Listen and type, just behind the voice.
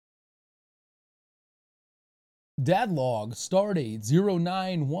Dad log stardate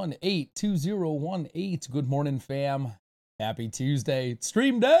 09182018. Good morning, fam. Happy Tuesday.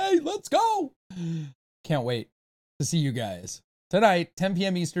 Stream day. Let's go. Can't wait to see you guys tonight, 10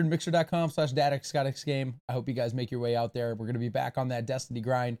 p.m. Eastern, mixer.com/dadxgottxgame. I hope you guys make your way out there. We're going to be back on that Destiny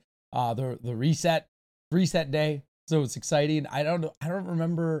grind. The reset day. So it's exciting. I don't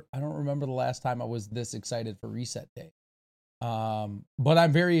remember the last time I was this excited for reset day. But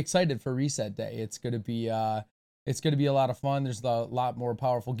I'm very excited for reset day. It's going to be a lot of fun. There's a lot more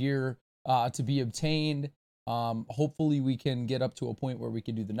powerful gear to be obtained. Hopefully we can get up to a point where we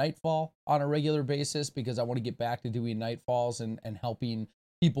can do the nightfall on a regular basis, because I want to get back to doing nightfalls and helping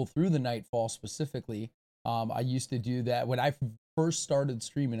people through the nightfall specifically. I used to do that when I first started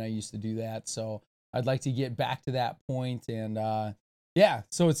streaming. I used to do that. So I'd like to get back to that point. And yeah,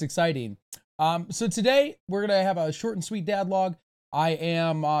 so it's exciting. So today we're going to have a short and sweet dad log. I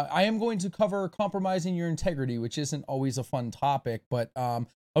am going to cover compromising your integrity, which isn't always a fun topic, but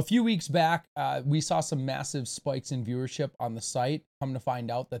a few weeks back, we saw some massive spikes in viewership on the site. Come to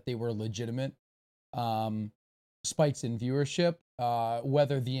find out that they were legitimate spikes in viewership.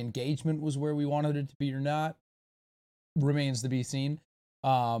 Whether the engagement was where we wanted it to be or not remains to be seen.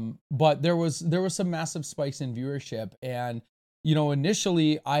 But there was some massive spikes in viewership, and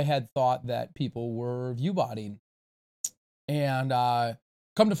initially I had thought that people were viewbotting, and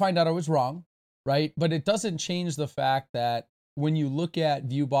come to find out I was wrong, right? But it doesn't change the fact that when you look at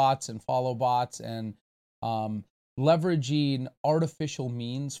view bots and follow bots and leveraging artificial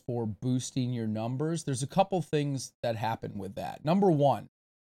means for boosting your numbers, there's a couple things that happen with that. Number one,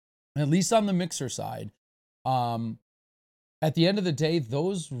 at least on the Mixer side, at the end of the day,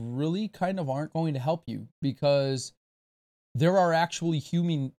 those really kind of aren't going to help you, because there are actually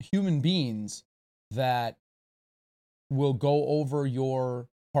human beings that will go over your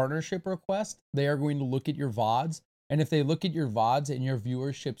partnership request. They are going to look at your VODs. And if they look at your VODs and your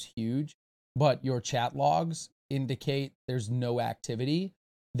viewership's huge, but your chat logs indicate there's no activity,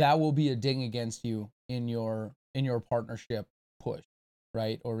 that will be a ding against you in your partnership push,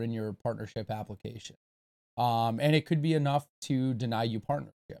 right? Or in your partnership application. And it could be enough to deny you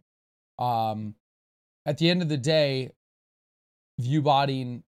partnership. At the end of the day,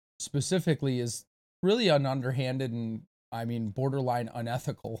 viewbotting specifically is really an underhanded and, I mean, borderline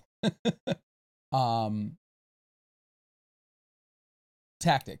unethical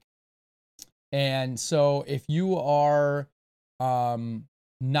tactic. And so if you are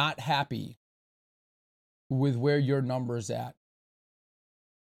not happy with where your number's at,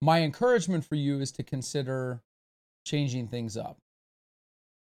 my encouragement for you is to consider changing things up.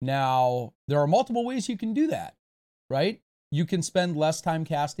 Now, there are multiple ways you can do that, right? You can spend less time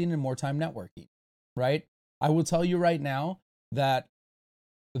casting and more time networking, right? I will tell you right now that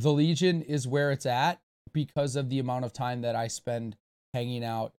the Legion is where it's at because of the amount of time that I spend hanging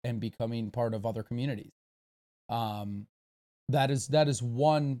out and becoming part of other communities. That is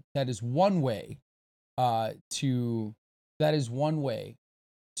one way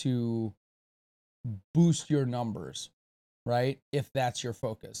to boost your numbers, right? If that's your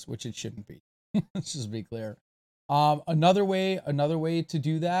focus, which it shouldn't be. Let's just be clear. Another way to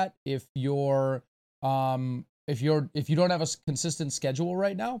do that, if you don't have a consistent schedule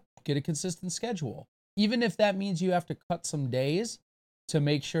right now, get a consistent schedule. Even if that means you have to cut some days to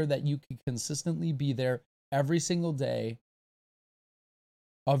make sure that you can consistently be there every single day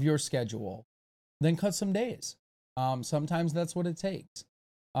of your schedule, then cut some days. Sometimes that's what it takes.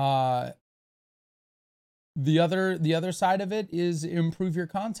 The other side of it is improve your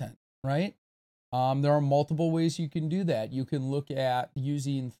content, right? There are multiple ways you can do that. You can look at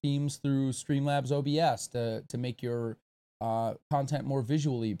using themes through Streamlabs OBS to make your content more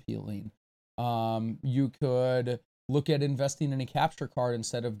visually appealing. You could look at investing in a capture card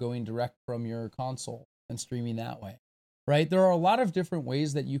instead of going direct from your console and streaming that way, right? There are a lot of different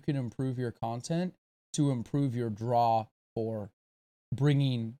ways that you can improve your content to improve your draw for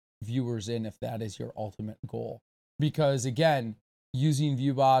bringing viewers in, if that is your ultimate goal. Because again, using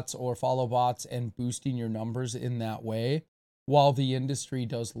view bots or follow bots and boosting your numbers in that way, while the industry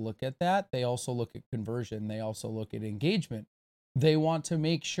does look at that, they also look at conversion. They also look at engagement. They want to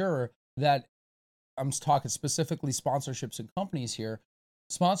make sure that, I'm talking specifically sponsorships and companies here,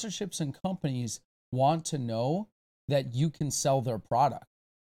 sponsorships and companies want to know that you can sell their product.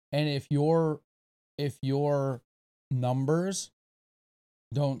 And if your numbers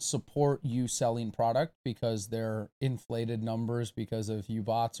don't support you selling product because they're inflated numbers because of view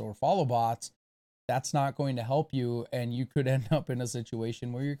bots or follow bots, that's not going to help you, and you could end up in a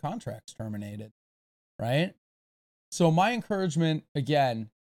situation where your contract's terminated, right? So my encouragement, again,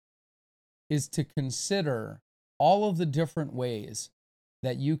 is to consider all of the different ways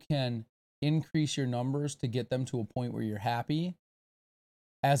that you can increase your numbers to get them to a point where you're happy,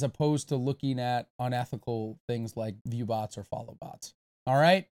 as opposed to looking at unethical things like view bots or follow bots. All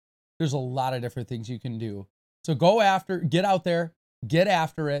right? There's a lot of different things you can do. So get out there, get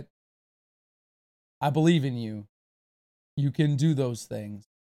after it. I believe in you. You can do those things.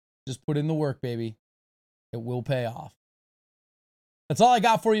 Just put in the work, baby. It will pay off. That's all I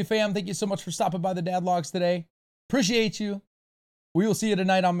got for you, fam. Thank you so much for stopping by the Dad Logs today. Appreciate you. We will see you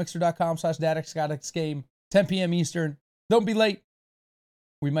tonight on Mixer.com/DadXGotXGame, 10 p.m. Eastern. Don't be late.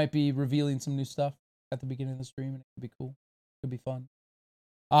 We might be revealing some new stuff at the beginning of the stream, and it could be cool. It could be fun.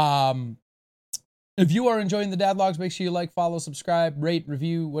 If you are enjoying the Dad Logs, make sure you like, follow, subscribe, rate,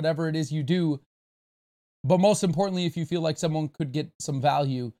 review, whatever it is you do. But most importantly, if you feel like someone could get some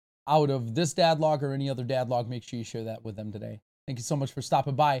value out of this Dad Log or any other Dad Log, make sure you share that with them today. Thank you so much for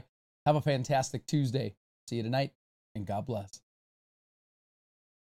stopping by. Have a fantastic Tuesday. See you tonight, and God bless.